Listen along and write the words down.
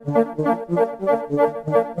This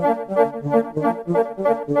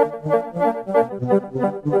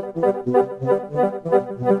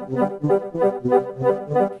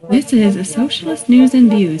is a Socialist News and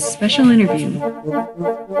Views special interview.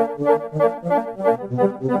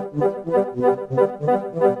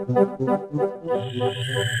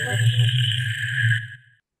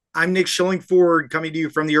 I'm Nick Schillingford, coming to you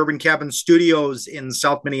from the Urban Cabin Studios in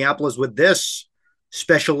South Minneapolis with this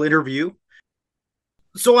special interview.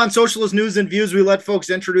 So on Socialist News and Views, we let folks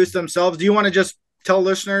introduce themselves. Do you want to just tell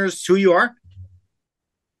listeners who you are?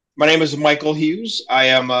 My name is Michael Hughes. I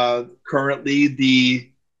am currently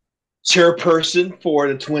the chairperson for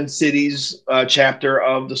the Twin Cities chapter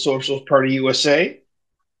of the Socialist Party USA.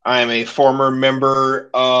 I am a former member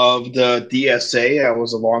of the DSA. I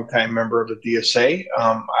was a longtime member of the DSA.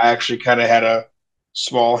 I actually kind of had a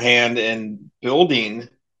small hand in building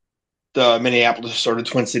the Minneapolis or the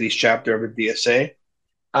Twin Cities chapter of the DSA.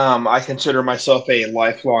 I consider myself a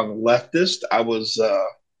lifelong leftist. I was a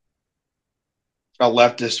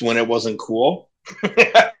leftist when it wasn't cool.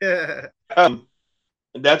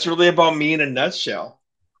 That's really about me in a nutshell.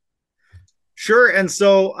 Sure. And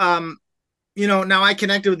so, now I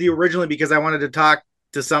connected with you originally because I wanted to talk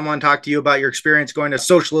to you about your experience going to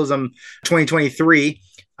Socialism 2023,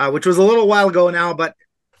 which was a little while ago now, but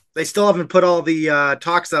they still haven't put all the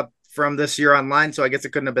talks up from this year online. So I guess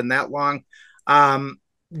it couldn't have been that long.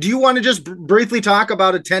 Do you want to just briefly talk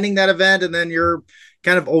about attending that event and then your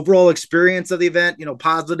kind of overall experience of the event,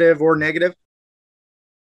 positive or negative?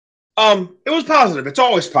 It was positive. It's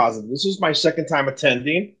always positive. This is my second time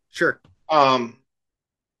attending. Sure. I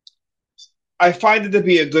find it to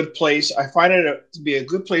be a good place. I find it to be a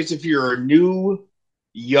good place if you're a new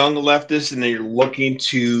young leftist and then you're looking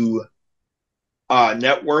to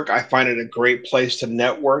network. I find it a great place to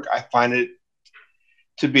network. I find it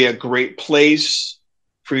to be a great place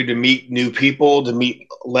for you to meet new people, to meet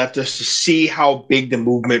leftists, to see how big the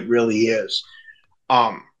movement really is.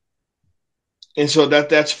 And so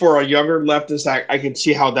that's for a younger leftist. I can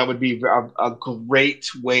see how that would be a great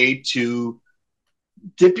way to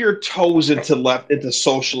dip your toes into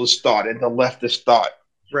socialist thought, into leftist thought.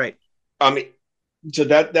 Right. So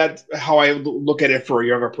that's how I look at it for a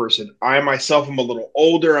younger person. I myself am a little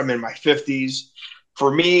older. I'm in my 50s. For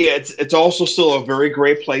me, it's also still a very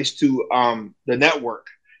great place to the network.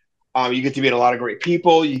 You get to meet a lot of great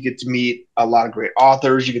people. You get to meet a lot of great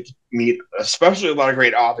authors. You get to meet especially a lot of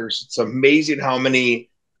great authors. It's amazing how many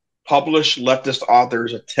published leftist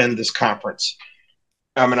authors attend this conference.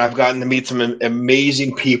 And I've gotten to meet some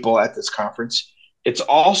amazing people at this conference. It's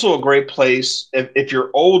also a great place if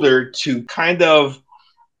you're older to kind of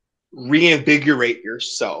reinvigorate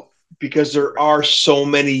yourself, because there are so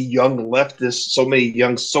many young leftists, so many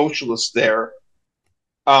young socialists there.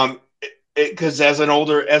 Because as an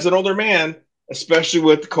older man, especially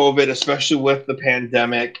with COVID, especially with the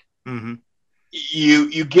pandemic, mm-hmm.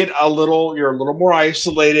 you're a little more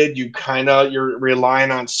isolated. You're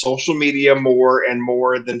relying on social media more and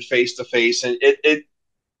more than face to face. And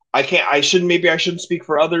I shouldn't speak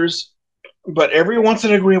for others, but every once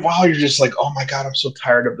in a while you're just like, oh my God, I'm so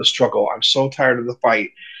tired of the struggle. I'm so tired of the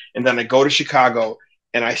fight. And then I go to Chicago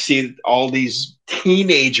and I see all these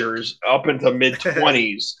teenagers up into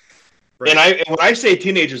mid-20s. Right. And when I say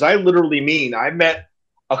teenagers, I literally mean I met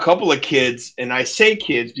a couple of kids, and I say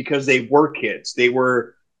kids because they were kids. They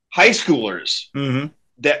were high schoolers mm-hmm.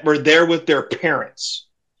 that were there with their parents.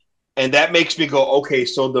 And that makes me go, okay,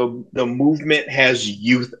 so the movement has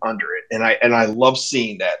youth under it. And I love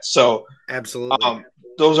seeing that. So absolutely.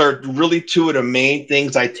 Those are really two of the main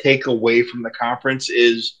things I take away from the conference.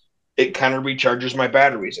 Is it kind of recharges my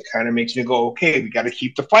batteries. It kind of makes me go, okay, we got to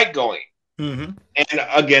keep the fight going. Mm-hmm. And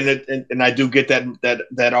again, and I do get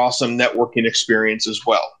that awesome networking experience as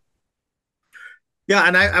well. Yeah,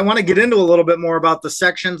 and I want to get into a little bit more about the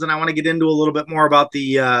sections, and I want to get into a little bit more about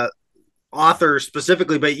the authors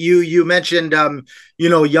specifically. But you mentioned, young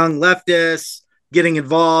leftists getting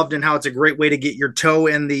involved and how it's a great way to get your toe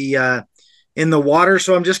in the water.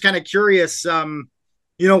 So I'm just kind of curious.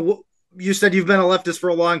 You said you've been a leftist for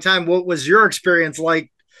a long time. What was your experience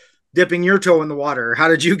like dipping your toe in the water? How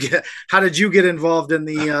did you get involved in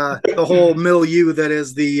the whole milieu that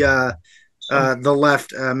is the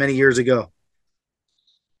left many years ago?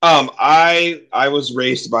 I was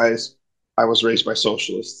raised by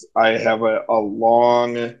socialists. I have a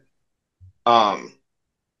long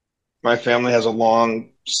my family has a long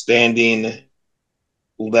standing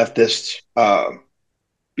leftist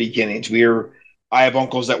beginnings. I have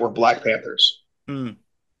uncles that were Black Panthers. Mm.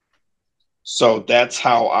 So that's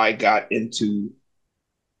how I became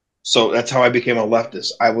a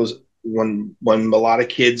leftist. I was when a lot of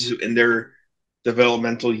kids in their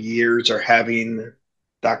developmental years are having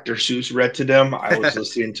Dr. Seuss read to them, I was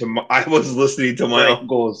listening to my Right.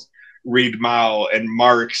 uncles read Mao and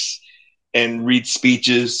Marx and read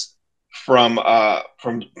speeches from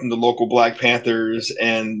the local Black Panthers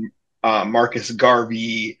and Marcus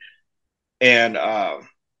Garvey and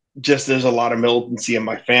just there's a lot of militancy in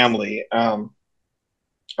my family.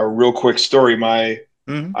 A real quick story: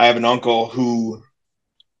 Mhm. I have an uncle who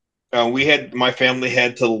my family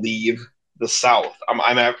had to leave the South.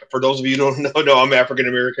 For those of you who don't know, no, I'm African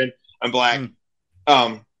American. I'm Black.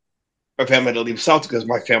 Mm. My family had to leave the South because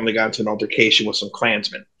my family got into an altercation with some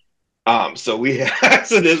Klansmen. So we had,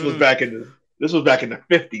 so this was back in the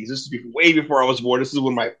 50s. This is way before I was born. This is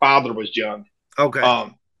when my father was young. Okay.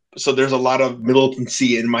 So there's a lot of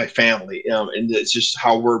militancy in my family, and it's just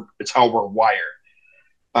how we're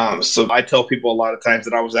wired. So I tell people a lot of times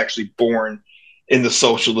that I was actually born into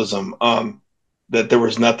socialism. That there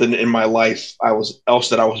was nothing in my life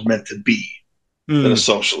that I was meant to be than a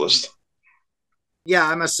socialist. Yeah,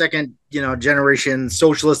 I'm a second, generation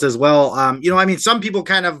socialist as well. I mean, some people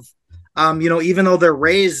kind of, even though they're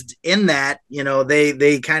raised in that,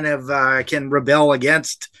 they kind of can rebel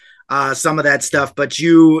against some of that stuff. But as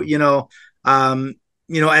you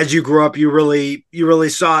grew up, you really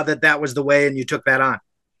saw that was the way, and you took that on.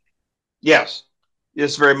 Yes,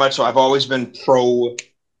 very much so. I've always been pro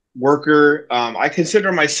worker. I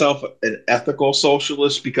consider myself an ethical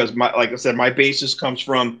socialist because like I said, my basis comes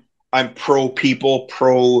from I'm pro people,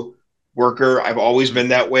 pro worker. I've always been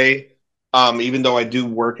that way. Even though I do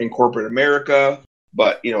work in corporate America,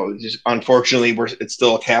 but just unfortunately, it's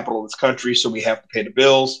still a capitalist country, so we have to pay the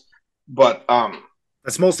bills. But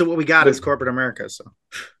that's most of what we got is corporate America. So,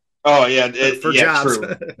 oh yeah, for jobs,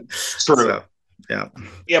 true. So,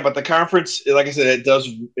 yeah. But the conference, like I said,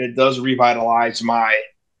 it does revitalize my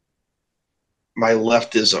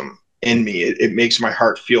leftism in me. It makes my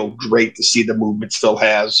heart feel great to see the movement still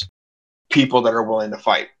has people that are willing to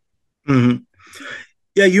fight. Mm-hmm.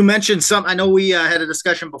 Yeah, you mentioned some. I know we had a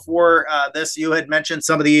discussion before this. You had mentioned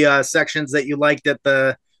some of the sections that you liked at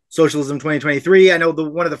the Socialism 2023. I know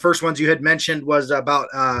one of the first ones you had mentioned was about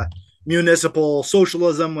municipal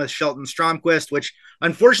socialism with Shelton Stromquist, which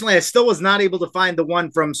unfortunately I still was not able to find the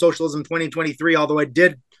one from Socialism 2023, although I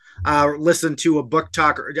did listen to a book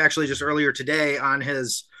talk actually just earlier today on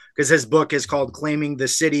because his book is called Claiming the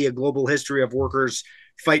City, A Global History of Workers'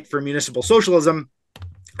 Fight for Municipal Socialism.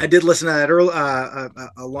 I did listen to that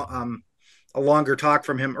a longer talk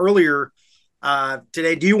from him earlier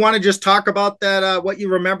today. Do you want to just talk about that, what you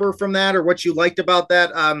remember from that or what you liked about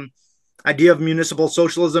that idea of municipal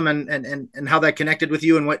socialism and how that connected with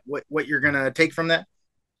you and what you're going to take from that?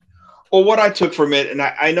 Well, what I took from it, and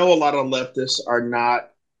I know a lot of leftists are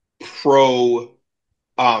not pro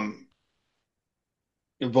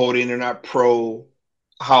voting, they're not pro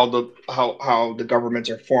how the governments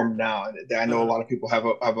are formed now. And I know a lot of people have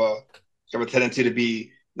a tendency to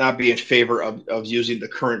not be in favor of using the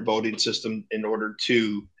current voting system in order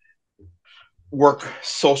to work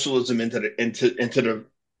socialism into the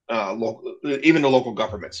local, even the local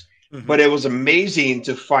governments. Mm-hmm. But it was amazing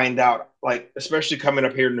to find out, like, especially coming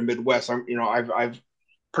up here in the Midwest. I've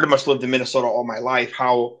pretty much lived in Minnesota all my life,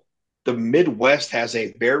 how the Midwest has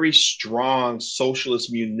a very strong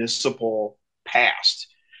socialist municipal past.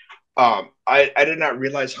 I did not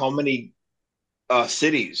realize how many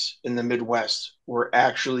cities in the Midwest were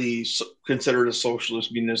actually considered a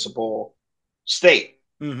socialist municipal state.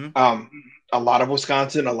 Mm-hmm. A lot of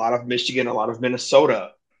Wisconsin, a lot of Michigan, a lot of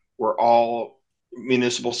Minnesota were all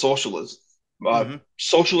municipal socialist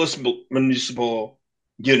municipal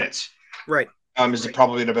units. Right. Is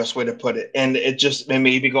probably the best way to put it. And it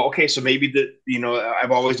made me go, okay, so maybe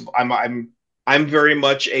I'm very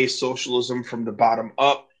much a socialism from the bottom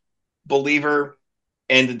up believer.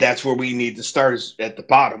 And that's where we need to start, is at the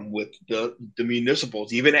bottom with the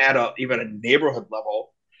municipals, even at a neighborhood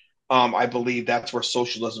level. I believe that's where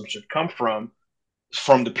socialism should come from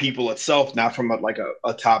the people itself, not from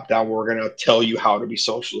a top down, where we're going to tell you how to be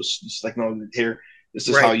socialist. It's like, no, here, this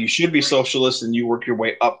is how you should be socialist, and you work your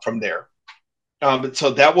way up from there. So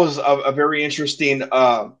that was a very interesting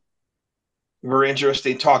talk.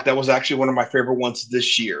 That was actually one of my favorite ones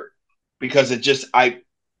this year, because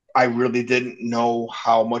I really didn't know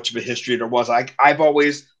how much of a history there was. I've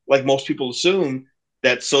always, like most people assume,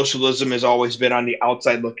 that socialism has always been on the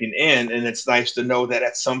outside looking in, and it's nice to know that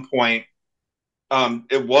at some point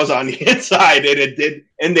it was on the inside,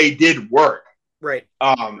 and they did work. Right.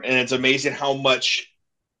 And it's amazing how much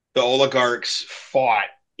the oligarchs fought,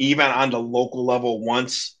 even on the local level,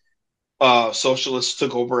 once socialists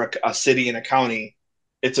took over a city and a county.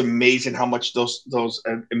 it's amazing how much those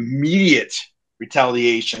immediate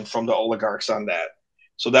retaliation from the oligarchs on that.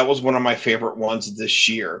 So that was one of my favorite ones this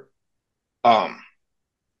year. Yeah,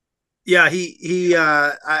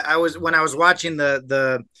 I was when I was watching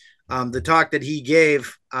the talk that he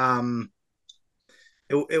gave.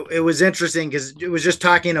 It was interesting because it was just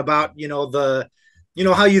talking about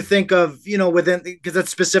how you think of within, because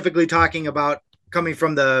it's specifically talking about coming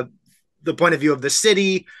from the point of view of the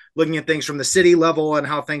city, looking at things from the city level and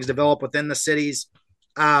how things develop within the cities.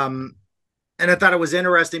 And I thought it was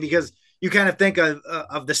interesting because you kind of think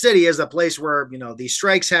of the city as a place where these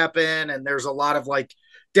strikes happen, and there's a lot of like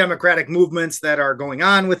democratic movements that are going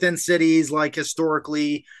on within cities, like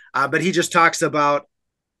historically. But he just talks about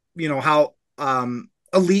how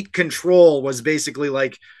elite control was basically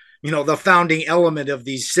like the founding element of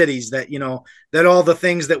these cities, that that all the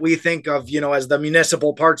things that we think of as the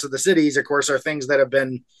municipal parts of the cities, of course, are things that have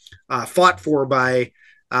been fought for by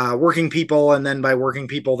working people, and then by working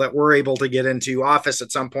people that were able to get into office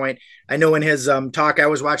at some point. I know in his talk I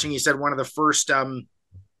was watching, he said one of the first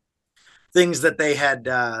things that they had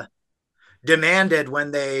demanded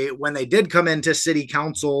when they did come into city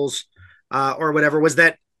councils or whatever was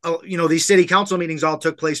that these city council meetings all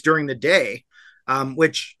took place during the day,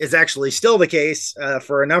 which is actually still the case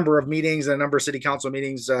for a number of meetings and a number of city council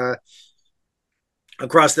meetings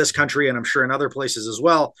across this country, and I'm sure in other places as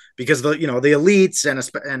well, because the elites and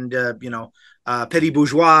petty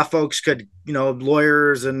bourgeois folks could,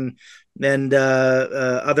 lawyers and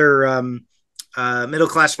other middle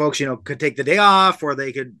class folks, could take the day off, or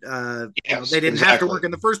they could, yes, they didn't have to work in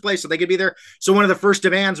the first place, so they could be there. So one of the first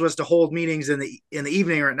demands was to hold meetings in the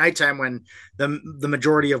evening or at nighttime, when the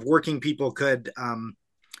majority of working people could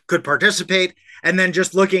participate. And then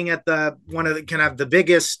just looking at one of the kind of the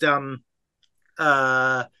biggest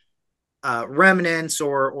remnants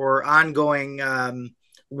or ongoing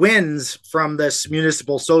wins from this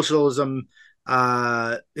municipal socialism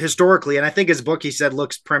historically, and I think his book, he said,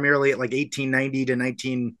 looks primarily at like 1890 to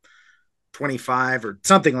 1925 or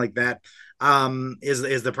something like that,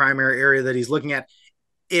 is the primary area that he's looking at,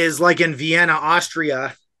 is like in Vienna,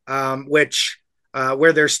 Austria, which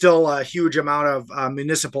where there's still a huge amount of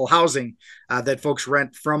municipal housing that folks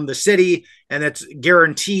rent from the city, and it's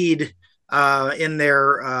guaranteed in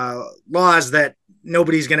their laws that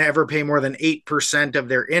nobody's going to ever pay more than 8% of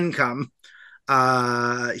their income.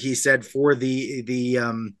 He said for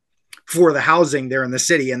the housing there in the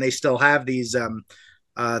city, and they still have these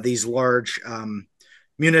large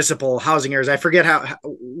municipal housing areas. I forget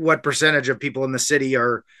what percentage of people in the city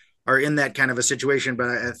are in that kind of a situation, but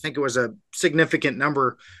I think it was a significant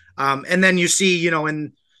number. And then you see,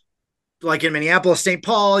 in like in Minneapolis, St.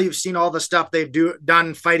 Paul, you've seen all the stuff they've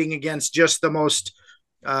done fighting against just the most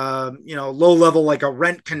low level, like a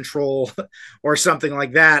rent control or something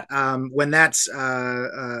like that, when that's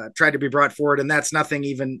tried to be brought forward. And that's nothing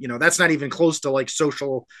even, that's not even close to like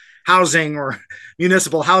social housing or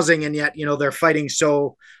municipal housing. And yet, they're fighting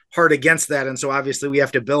so hard against that. And so obviously we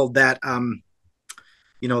have to build that,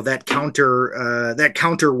 that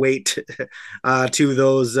counterweight to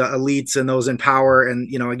those elites and those in power.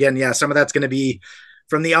 And, again, yeah, some of that's going to be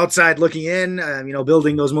from the outside looking in,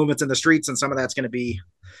 building those movements in the streets. And some of that's going to be,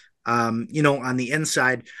 on the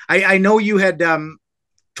inside. I know you had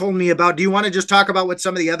told me about, do you want to just talk about what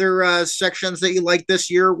some of the other sections that you liked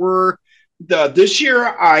this year were? This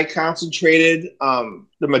year I concentrated,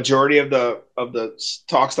 the majority of the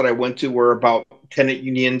talks that I went to were about tenant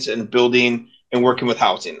unions and building and working with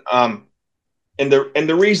housing. And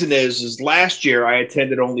the reason is last year I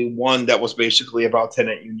attended only one that was basically about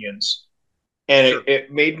tenant unions. And sure.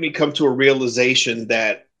 It made me come to a realization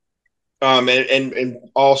that, and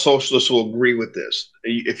all socialists will agree with this.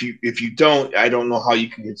 If you don't, I don't know how you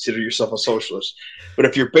can consider yourself a socialist. But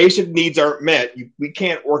if your basic needs aren't met, we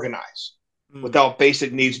can't organize without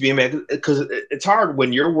basic needs being met. Because it's hard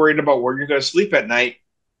when you're worried about where you're going to sleep at night.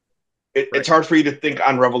 It's hard for you to think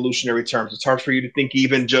on revolutionary terms. It's hard for you to think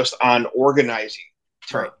even just on organizing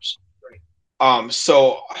terms. Right.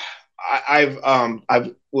 So I've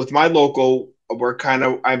with my local,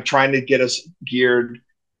 I'm trying to get us geared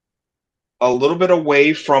a little bit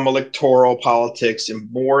away from electoral politics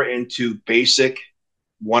and more into basic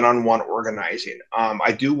one-on-one organizing.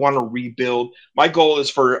 I do want to rebuild. My goal is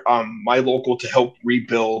for my local to help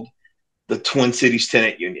rebuild the Twin Cities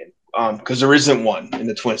Tenant Union, because there isn't one in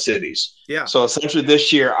the Twin Cities. Yeah. So essentially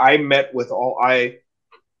this year I met with I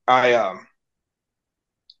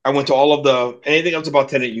went to all of anything else about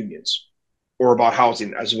tenant unions or about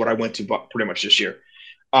housing is what I went to pretty much this year.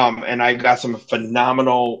 And I got some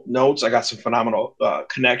phenomenal notes. I got some phenomenal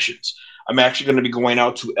connections. I'm actually going to be going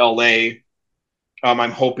out to LA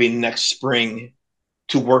I'm hoping next spring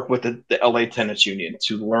to work with the LA Tenants Union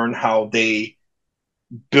to learn how they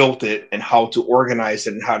built it and how to organize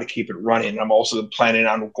it and how to keep it running. I'm also planning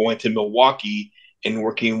on going to Milwaukee and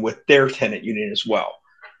working with their tenant union as well.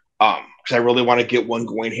 Because I really want to get one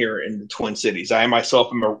going here in the Twin Cities. I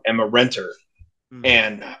myself am a renter,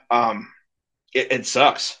 and it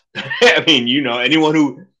sucks. I mean, anyone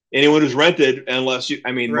who's rented, unless you,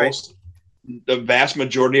 I mean, Right. the vast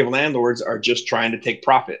majority of landlords are just trying to take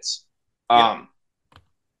profits. Yep.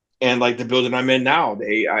 And like the building I'm in now,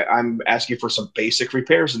 I'm asking for some basic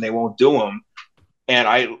repairs and they won't do them. And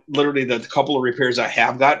I literally, the couple of repairs I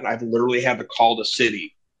have gotten, I've literally had to call the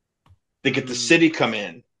city to get the city come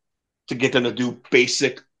in to get them to do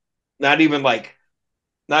basic, not even like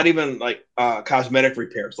cosmetic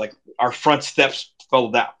repairs. Like our front steps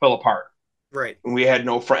fell apart. Right. And we had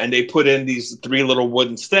no front, and they put in these 3 little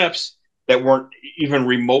wooden steps that weren't even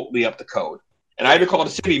remotely up to code. And I had to call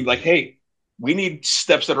the city and be like, hey, we need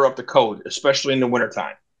steps that are up to code, especially in the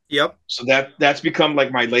wintertime. Yep. So that's become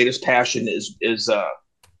like my latest passion is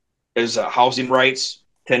housing rights,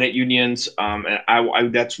 tenant unions, and I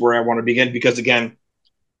that's where I want to begin, because again,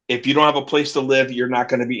 if you don't have a place to live, you're not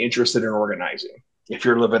going to be interested in organizing if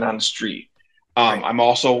you're living on the street. Right. I'm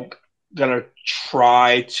also going to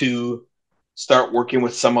try to start working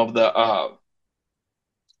with some of the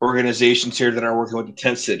organizations here that are working with the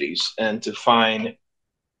tent cities and to find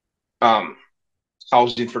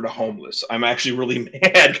housing for the homeless. I'm actually really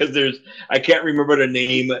mad because I can't remember the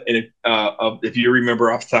name of, if you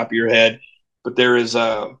remember off the top of your head, but there is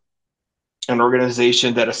an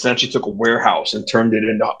organization that essentially took a warehouse and turned it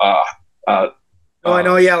into I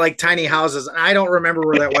know, yeah, like tiny houses. I don't remember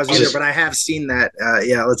where that was either, but I have seen that.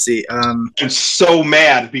 Yeah, let's see. I'm so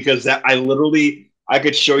mad because I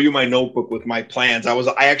could show you my notebook with my plans.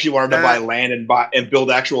 I actually wanted to buy land and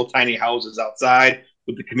build actual tiny houses outside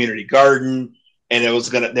with the community garden. And there was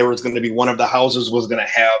gonna be one of the houses was gonna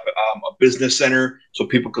have a business center so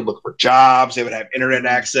people could look for jobs. They would have internet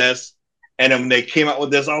access. And then when they came out with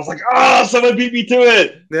this, I was like, oh, someone beat me to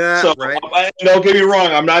it. Yeah, so right. Don't get me wrong.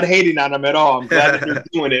 I'm not hating on them at all. I'm glad that they're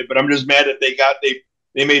doing it, but I'm just mad that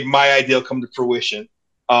they made my ideal come to fruition.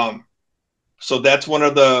 So that's one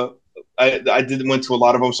of the, I went to a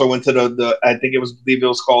lot of them. So I went to I believe it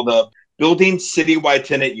was called the Building Citywide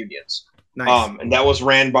Tenant Unions. Nice. And that was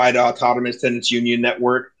ran by the Autonomous Tenants Union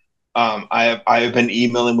Network. I have been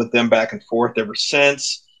emailing with them back and forth ever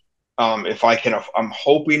since. If I can, I'm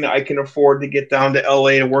hoping I can afford to get down to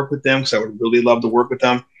LA to work with them, because I would really love to work with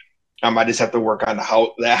them. I just have to work on the house.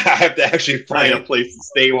 I have to actually find a place to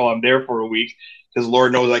stay while I'm there for a week, because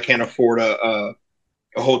Lord knows I can't afford a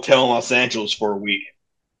hotel in Los Angeles for a week.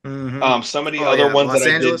 Mm-hmm. Some of the other ones Los that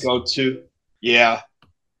Angeles? I did go to, yeah.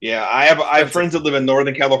 I have friends that live in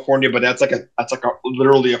Northern California, but that's like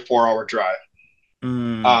literally a 4-hour drive.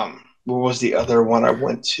 What was the other one I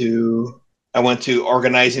went to? I went to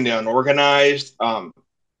Organizing the Unorganized.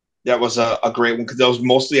 That was a great one because that was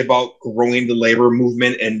mostly about growing the labor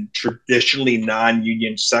movement in traditionally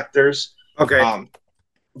non-union sectors. Okay.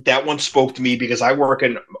 That one spoke to me because I work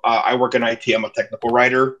in IT. I'm a technical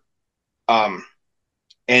writer, and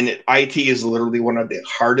IT is literally one of the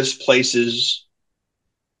hardest places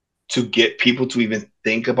to get people to even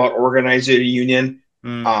think about organizing a union.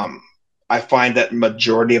 I find that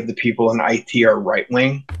majority of the people in IT are right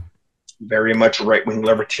wing. Very much right-wing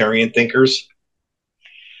libertarian thinkers.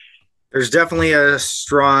 There's definitely a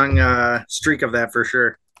strong streak of that for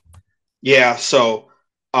sure. Yeah, so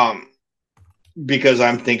because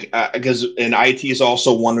I'm thinking because in IT is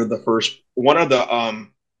also one of the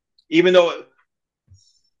even though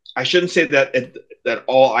I shouldn't say that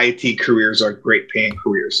all IT careers are great paying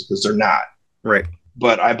careers, because they're not. Right.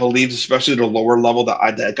 But I believe, especially the lower level,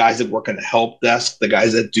 the guys that work in the help desk, the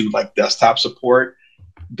guys that do like desktop support,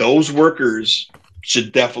 those workers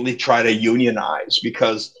should definitely try to unionize,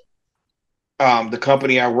 because the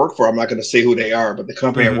company I work for, I'm not going to say who they are, but the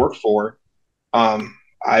company I work for,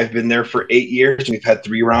 I've been there for 8 years. We've had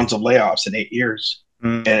 3 rounds of layoffs in 8 years.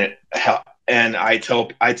 And I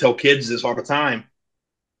tell kids this all the time,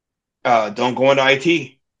 don't go into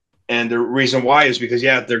IT. And the reason why is because,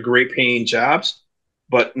 yeah, they're great paying jobs,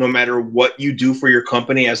 but no matter what you do for your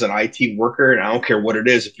company as an IT worker, and I don't care what it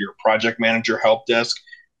is, if you're a project manager, help desk,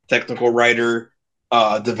 technical writer,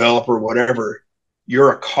 developer, whatever,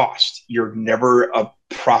 you're a cost. You're never a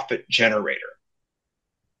profit generator.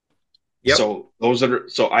 Yep. So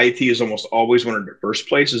IT is almost always one of the first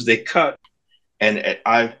places they cut. And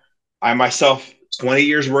I myself, 20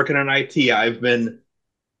 years working in IT, I've been,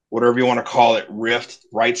 whatever you want to call it, riffed,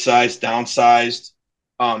 right sized, downsized,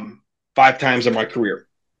 5 times in my career.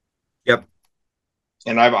 Yep.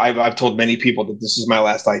 And I've told many people that this is my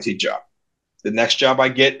last IT job. The next job I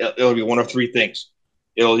get, it'll be one of three things.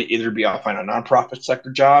 It'll either be I'll find a nonprofit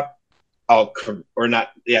sector job,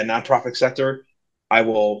 nonprofit sector. I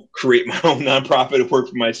will create my own nonprofit and work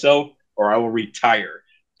for myself, or I will retire.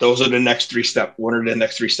 Those are the next three steps. What are the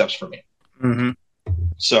next three steps for me? Mm-hmm.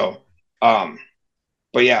 So,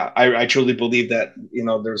 but yeah, I truly believe that,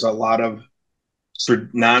 there's a lot of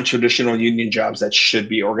non-traditional union jobs that should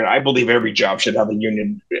be organized. I believe every job should have a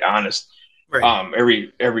union, to be honest.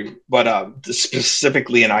 Right. But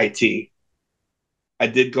specifically in IT, I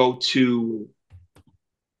did go to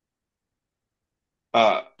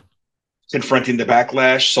confronting the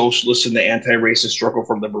backlash, socialists and the anti-racist struggle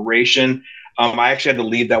for liberation. I actually had to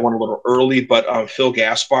leave that one a little early, but Phil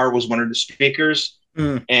Gaspar was one of the speakers.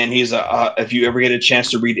 And he's if you ever get a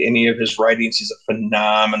chance to read any of his writings, he's a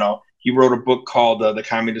phenomenal. He wrote a book called The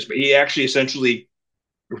Communist. He actually essentially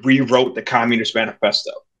rewrote the Communist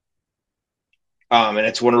Manifesto. And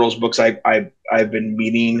it's one of those books I've been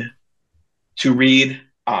meaning to read.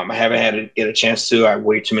 I haven't had a chance to. I have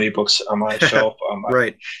way too many books on my shelf.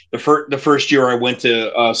 Right. The first year I went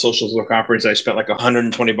to Socialism conference, I spent like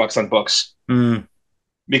 $120 on books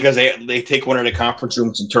because they take one of the conference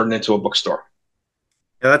rooms and turn it into a bookstore.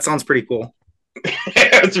 Yeah, that sounds pretty cool.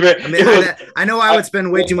 I know I would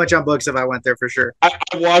spend way too much on books if I went there for sure. I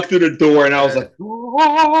walked through the door and I was like,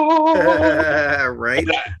 right.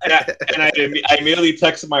 And I immediately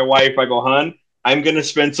texted my wife. I go, hon, I'm going to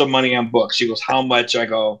spend some money on books. She goes, how much? I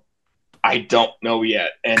go, I don't know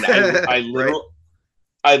yet. And I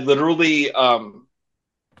literally I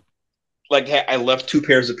left 2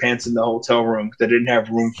 pairs of pants in the hotel room because I didn't have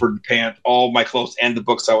room for the pants, all my clothes and the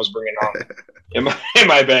books I was bringing home in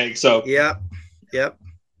my bag. So yep.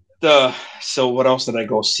 So what else did I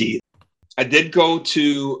go see? I did go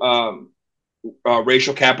to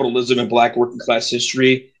racial capitalism and Black working class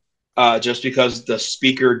history, just because the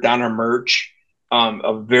speaker Donna Murch,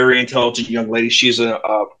 a very intelligent young lady, she's a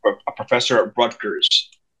professor at Rutgers.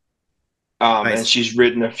 Nice. And she's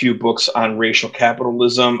written a few books on racial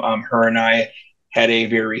capitalism. Her and I had a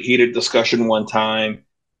very heated discussion one time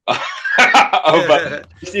about,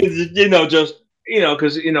 because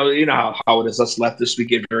you know how it is. Us leftists, we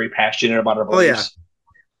get very passionate about our beliefs.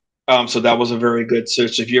 Oh, yeah. So that was a very good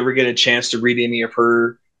search. If you ever get a chance to read any of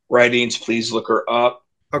her writings, please look her up.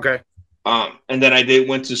 Okay. And then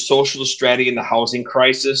went to Socialist Strategy in the Housing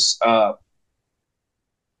Crisis. It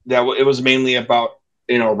was mainly about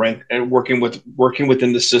rent and working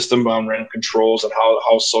within the system on rent controls and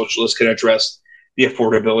how socialists can address the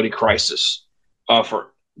affordability crisis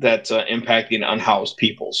for that impacting unhoused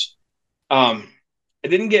peoples. It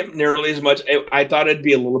didn't get nearly as much. I thought it'd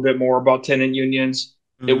be a little bit more about tenant unions.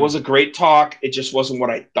 Mm-hmm. It was a great talk. It just wasn't what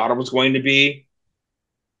I thought it was going to be.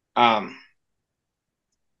 What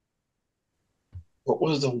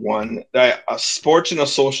was the one? Sports in a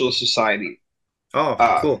Socialist Society.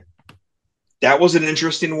 Oh, cool. That was an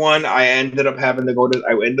interesting one. I ended up going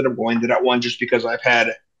to that one just because I've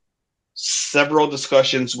had several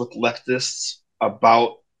discussions with leftists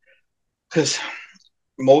about, because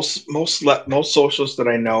most socialists that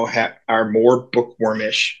I know are more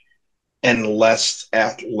bookwormish and less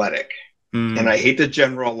athletic. And I hate to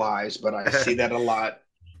generalize, but I see that a lot.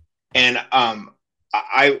 And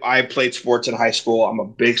I played sports in high school. I'm a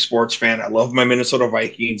big sports fan. I love my Minnesota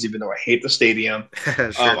Vikings, even though I hate the stadium.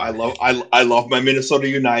 Sure. I love my Minnesota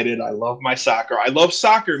United. I love my soccer. I love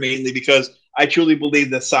soccer mainly because I truly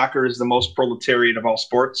believe that soccer is the most proletariat of all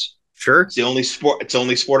sports. Sure. It's the only sport. It's the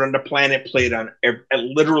only sport on the planet played on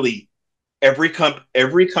literally every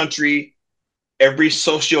country, every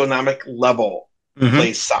socioeconomic level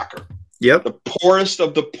plays soccer. Yep. The poorest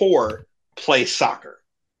of the poor play soccer.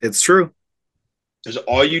 It's true. Because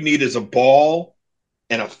all you need is a ball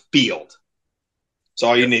and a field. That's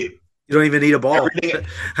all you need. You don't even need a ball.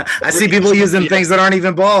 I see people using things that aren't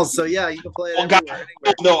even balls. So yeah, you can play it anywhere.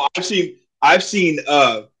 No, I've seen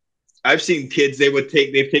kids.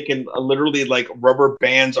 They've taken literally like rubber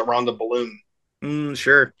bands around the balloon.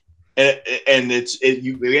 Sure. And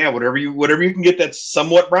whatever you can get that's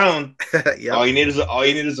somewhat round. Yep. All you need is a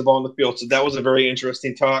ball in the field. So that was a very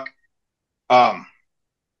interesting talk.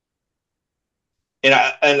 And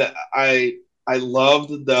I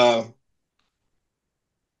loved the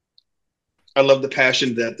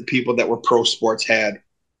passion that the people that were pro sports had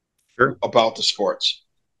about the sports.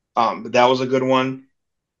 But that was a good one.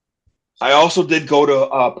 I also did go to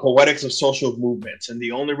Poetics of Social Movements, and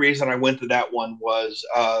the only reason I went to that one was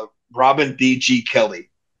Robin D.G.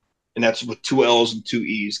 Kelley, and that's with 2 L's and 2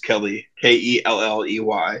 E's, Kelley, Kelley.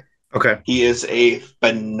 Okay. He is a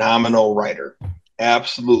phenomenal writer,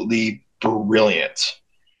 absolutely brilliant.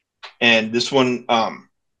 And this one,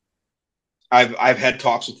 I've had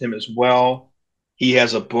talks with him as well. He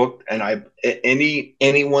has a book, and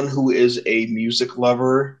anyone who is a music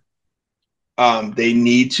lover, they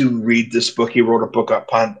need to read this book. He wrote a book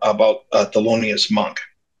about Thelonious Monk.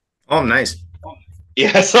 Oh, nice.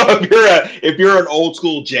 Yeah, so if you're an old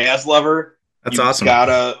school jazz lover, that's you awesome.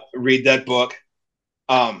 Gotta read that book.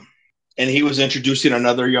 And he was introducing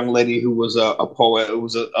another young lady who was a poet. It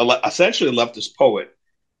was essentially a leftist poet,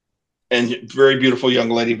 and very beautiful young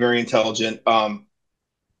lady, very intelligent.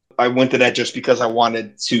 I went to that just because I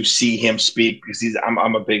wanted to see him speak because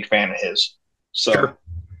I'm a big fan of his. So, sure.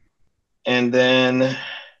 And then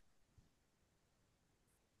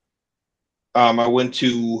I went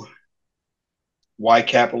to Why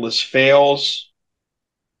Capitalism Fails.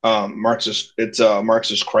 It's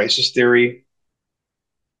Marxist crisis theory.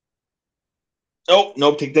 Oh,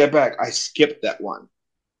 nope, take that back. I skipped that one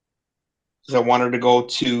because I wanted to go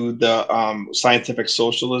to the scientific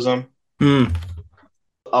socialism.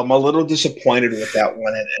 I'm a little disappointed with that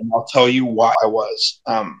one, and I'll tell you why I was.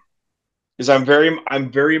 Because I'm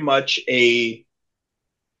very much a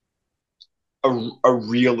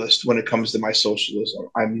realist when it comes to my socialism.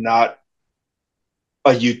 I'm not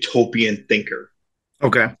a utopian thinker.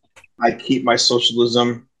 Okay. I keep my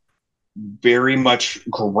socialism very much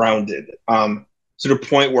grounded, to the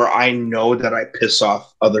point where I know that I piss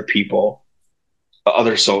off other people,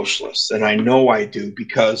 other socialists, and I know I do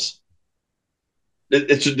because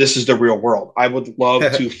this is the real world. I would love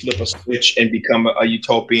to flip a switch and become a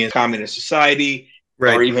utopian communist society,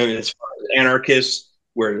 right, or even as far as anarchists,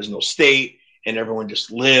 where there's no state and everyone just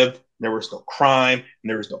lived, and there was no crime and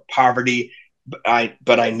there was no poverty. But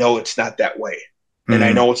I know it's not that way, and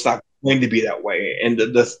I know it's not going to be that way. And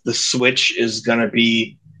the switch is going to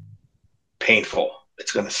be painful.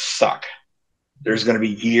 It's going to suck. There's going to be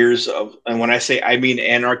years of, and when I say, I mean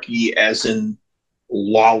anarchy as in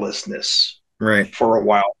lawlessness, right, for a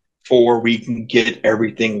while before we can get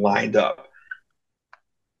everything lined up.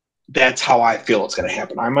 That's how I feel it's going to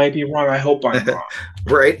happen. I might be wrong. I hope I'm wrong.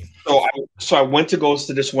 Right. So I went to go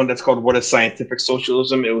to this one that's called What is Scientific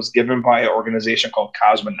Socialism? It was given by an organization called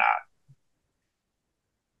Cosmonaut.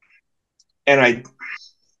 And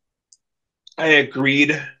I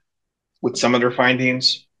agreed with some of their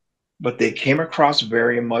findings, but they came across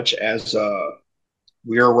very much as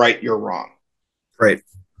we're right, you're wrong. Right.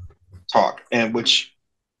 Talk. And which,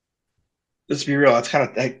 let's be real, it's kind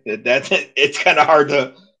of hard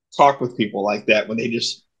to talk with people like that when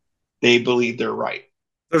they believe they're right.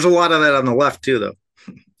 There's a lot of that on the left too, though.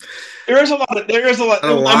 There is a lot.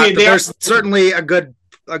 I mean, there's certainly a good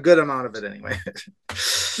amount of it anyway.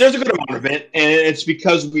 There's a good amount of it, and it's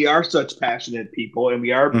because we are such passionate people, and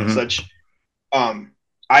we are such. On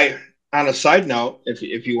a side note,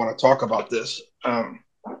 if you want to talk about this,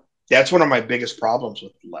 that's one of my biggest problems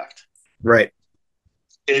with the left. Right.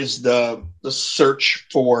 Is the search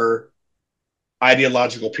for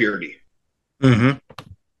ideological purity. Mm-hmm.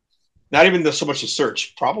 Not even so much the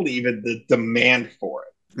search, probably even the demand for it.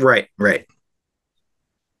 Right, right.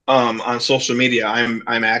 On social media, I'm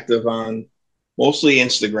active on mostly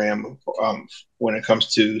Instagram when it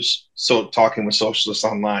comes to talking with socialists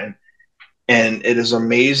online, and it is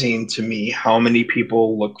amazing to me how many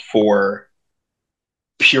people look for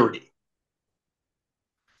purity.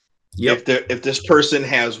 Yep. If this person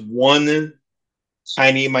has one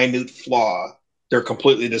tiny, minute flaw, they're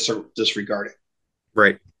completely disregarding.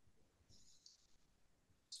 Right.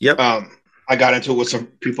 Yep. I got into it with some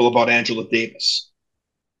people about Angela Davis.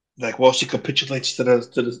 Like, well, she capitulates to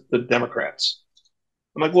the Democrats.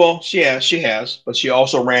 I'm like, well, she has, but she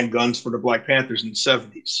also ran guns for the Black Panthers in the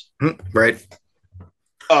 70s. Right.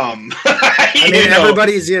 I mean,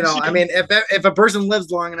 everybody's, I mean, if a person lives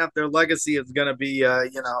long enough, their legacy is going to be,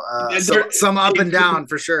 some up and down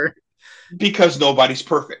for sure. Because nobody's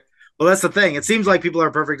perfect. Well, that's the thing. It seems like people are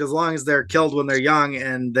perfect as long as they're killed when they're young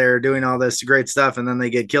and they're doing all this great stuff, and then they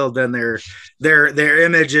get killed. Then their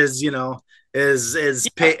image is, is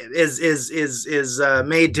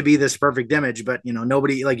made to be this perfect image. But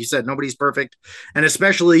nobody, like you said, nobody's perfect, and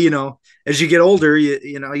especially as you get older,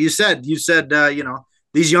 you said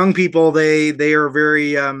these young people they are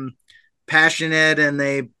very passionate and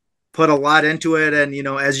they put a lot into it, and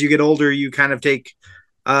as you get older, you kind of take.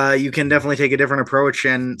 You can definitely take a different approach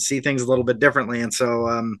and see things a little bit differently. And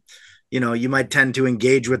so, you might tend to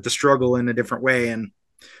engage with the struggle in a different way. And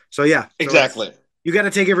so, yeah, exactly. You got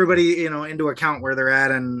to take everybody, into account where they're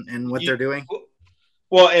at and what they're doing.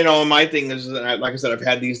 Well, my thing is that, like I said, I've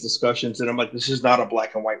had these discussions and I'm like, this is not a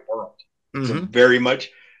black and white world. It's very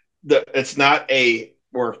much it's not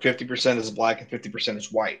where 50% is black and 50%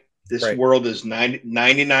 is white. This Right. world is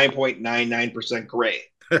 99.99% gray.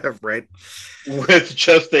 Right. With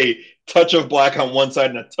just a touch of black on one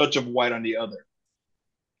side and a touch of white on the other.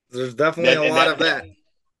 There's definitely a lot of that.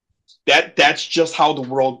 That's just how the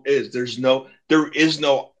world is. There is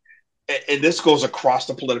no, and this goes across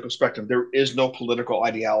the political spectrum. There is no political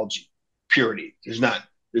ideology, purity. There's none.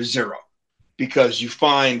 There's zero. Because you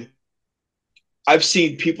find, I've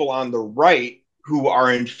seen people on the right who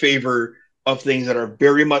are in favor of things that are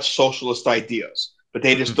very much socialist ideas, but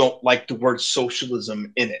they just don't like the word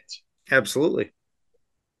socialism in it. Absolutely.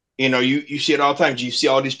 You see it all the time. You see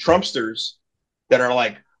all these Trumpsters that are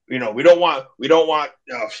like, we don't want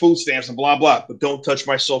food stamps and blah blah, but don't touch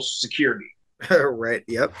my Social Security. Right.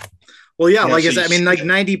 Yep. Well, yeah, like I said, I mean, like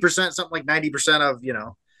 90%, something like 90% of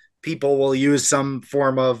people will use some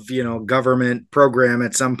form of government program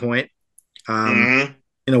at some point.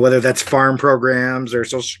 Whether that's farm programs or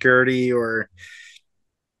Social Security or,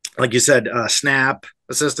 like you said, SNAP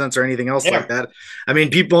assistance or anything else like that. I mean,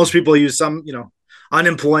 most people use some,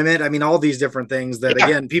 unemployment. I mean, all these different things that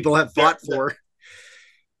again people have fought for.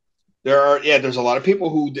 There's a lot of people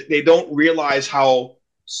who they don't realize how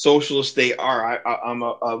socialist they are. I'm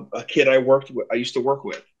a kid I used to work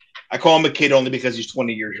with. I call him a kid only because he's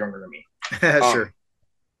 20 years younger than me. Sure.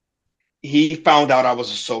 He found out I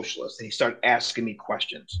was a socialist and he started asking me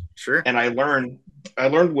questions. Sure. And I learned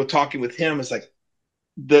with talking with him is like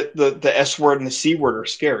the S word and the C word are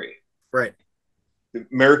scary. Right.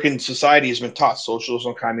 American society has been taught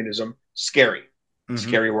socialism, communism, scary.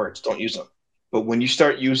 Scary words. Don't use them. But when you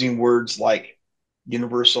start using words like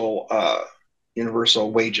universal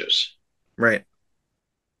wages, right,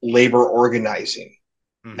 labor organizing,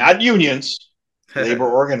 not unions, labor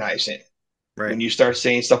organizing. Right. When you start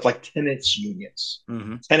saying stuff like tenants unions,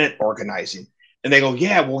 tenant organizing, and they go,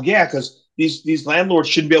 because these landlords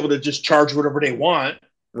shouldn't be able to just charge whatever they want.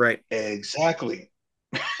 Right. Exactly.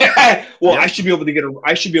 Well, I should be able to get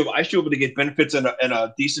benefits and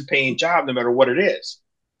a decent paying job no matter what it is.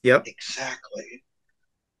 Yep. Exactly.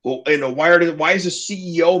 Well, why is a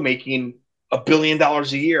CEO making $1 billion a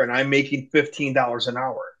year and I'm making $15 an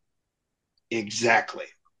hour? Exactly.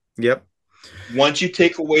 Yep. Once you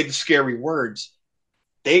take away the scary words,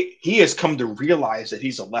 he has come to realize that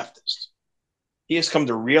he's a leftist. He has come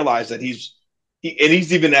to realize that he's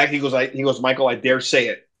even acting. He goes, Michael, I dare say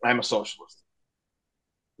it. I'm a socialist.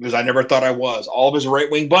 Because I never thought I was. All of his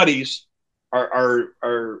right-wing buddies are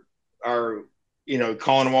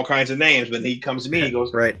calling him all kinds of names. But he comes to me, he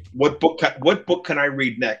goes, right, what book can I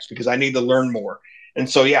read next? Because I need to learn more. And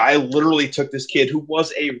so, I literally took this kid who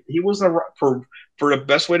was for the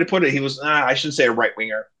best way to put it, he was, I shouldn't say a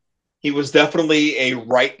right-winger. He was definitely a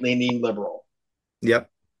right-leaning liberal. Yep.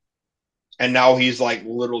 And now he's like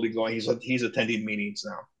literally going, he's attending meetings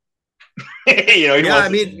now.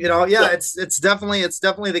 It's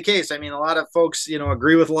definitely the case. I mean, a lot of folks,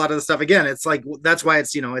 agree with a lot of the stuff. Again, it's like, that's why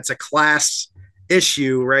it's, it's a class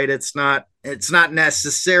issue, right? It's not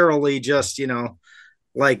necessarily just,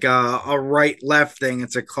 like a right left thing.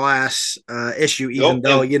 It's a class issue, even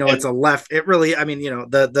though, it's a left. It really, I mean,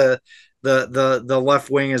 the left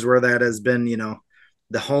wing is where that has been,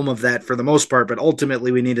 the home of that for the most part, but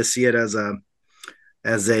ultimately we need to see it as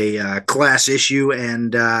a class issue.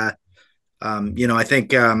 And, I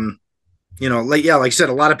think, like I said,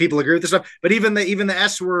 a lot of people agree with this stuff, but even the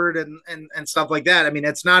S word and stuff like that. I mean,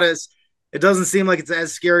 it doesn't seem like it's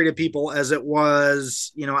as scary to people as it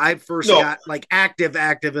was. I first got like active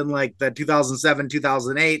in like the 2007,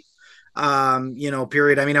 2008,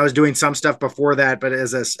 period. I mean, I was doing some stuff before that, but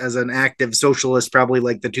as an active socialist, probably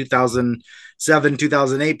like the 2007,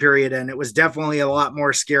 2008 period. And it was definitely a lot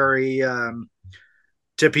more scary,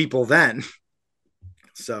 to people then.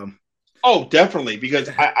 So. Oh, definitely. Because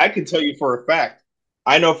I can tell you for a fact,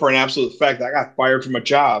 I know for an absolute fact that I got fired from a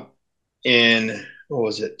job in,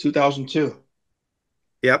 2002.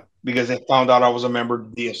 Yep. Because they found out I was a member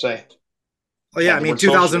of the DSA. Well, yeah, I mean,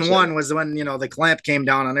 2001 was when, the clamp came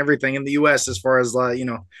down on everything in the U.S. as far as,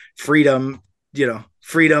 freedom,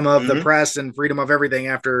 freedom of the press and freedom of everything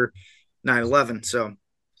after 9/11. So.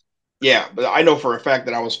 Yeah, but I know for a fact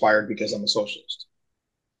that I was fired because I'm a socialist.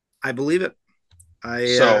 I believe it.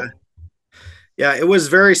 Yeah, it was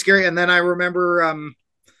very scary. And then I remember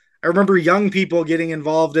young people getting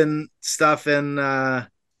involved in stuff, and I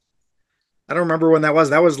don't remember when that was.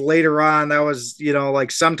 That was later on. That was, like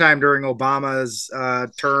sometime during Obama's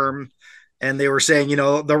term, and they were saying,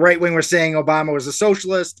 the right wing was saying Obama was a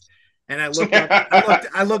socialist, and I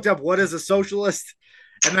looked up what is a socialist,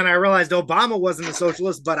 and then I realized Obama wasn't a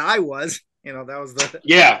socialist, but I was. That was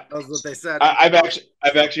what they said. I've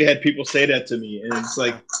actually had people say that to me, and it's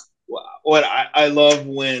like, wow. what I love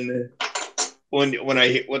when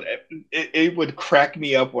it would crack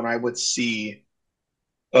me up when I would see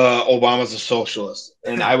Obama's a socialist,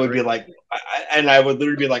 and I would be like, and I would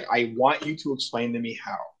literally be like, I want you to explain to me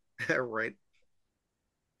how. Right.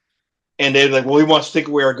 And they're like, well, he wants to take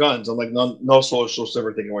away our guns. I'm like, no socialists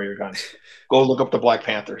ever take away your guns. Go look up the Black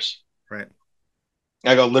Panthers. Right.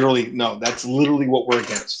 I go, literally, no, that's literally what we're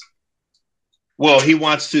against. Well, he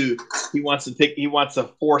wants to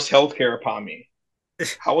force healthcare upon me.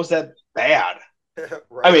 How is that bad?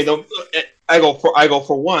 Right. I mean, I go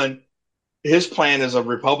for one, his plan is a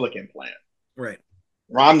Republican plan. Right.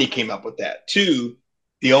 Romney came up with that. Two,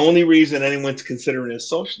 the only reason anyone's considering it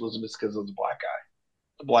socialism is because of the black guy,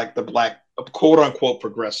 the black quote unquote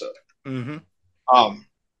progressive. Mm-hmm.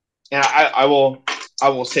 And I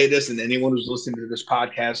will say this, and anyone who's listening to this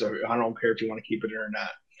podcast, or I don't care if you want to keep it in or not,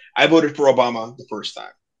 I voted for Obama the first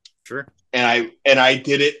time. Sure. And I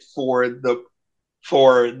did it for the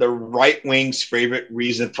right wing's favorite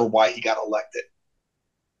reason for why he got elected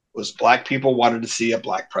was black people wanted to see a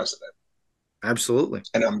black president. Absolutely.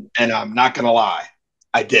 And I'm not gonna lie,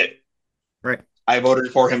 I did. Right. I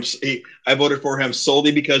voted for him. I voted for him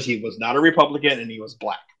solely because he was not a Republican and he was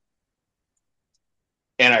black.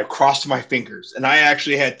 And I crossed my fingers, and I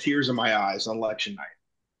actually had tears in my eyes on election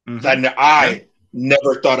night. Mm-hmm. I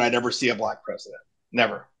never thought I'd ever see a black president,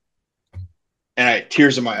 never. And I had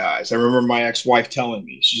tears in my eyes. I remember my ex-wife telling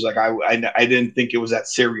me, she's like, I didn't think it was that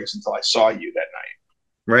serious until I saw you that night.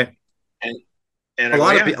 Right. And a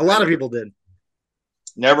lot of people did.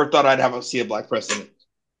 Never thought I'd see a black president.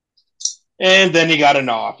 And then he got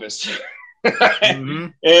into office. Mm-hmm.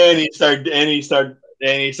 and he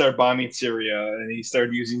started bombing Syria, and he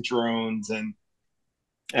started using drones, and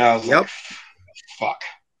I was like, fuck.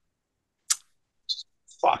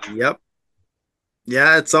 Yep.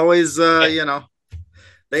 Yeah, it's always and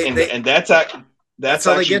that's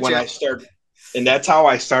actually when I started, and that's how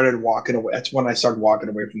I started walking away. That's when I started walking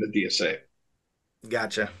away from the DSA.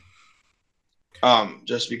 Gotcha.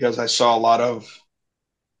 Just because I saw a lot of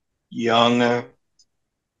young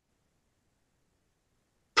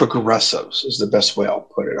progressives is the best way I'll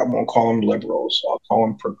put it. I won't call them liberals. I'll call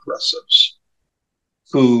them progressives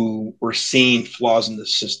who were seeing flaws in the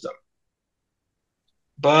system,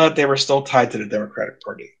 but they were still tied to the Democratic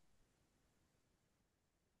Party.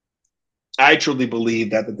 I truly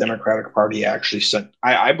believe that the Democratic Party actually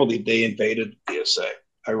I believe they invaded the DSA.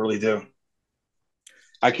 I really do.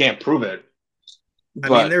 I can't prove it. I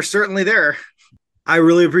mean, they're certainly there. I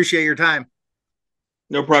really appreciate your time.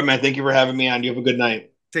 No problem, man. Thank you for having me on. You have a good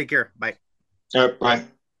night. Take care. Bye. All right, bye.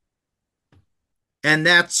 And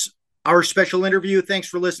that's our special interview. Thanks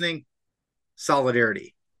for listening.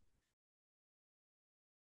 Solidarity.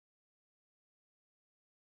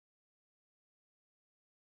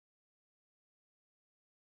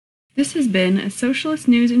 This has been a Socialist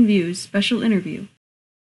News and Views special interview.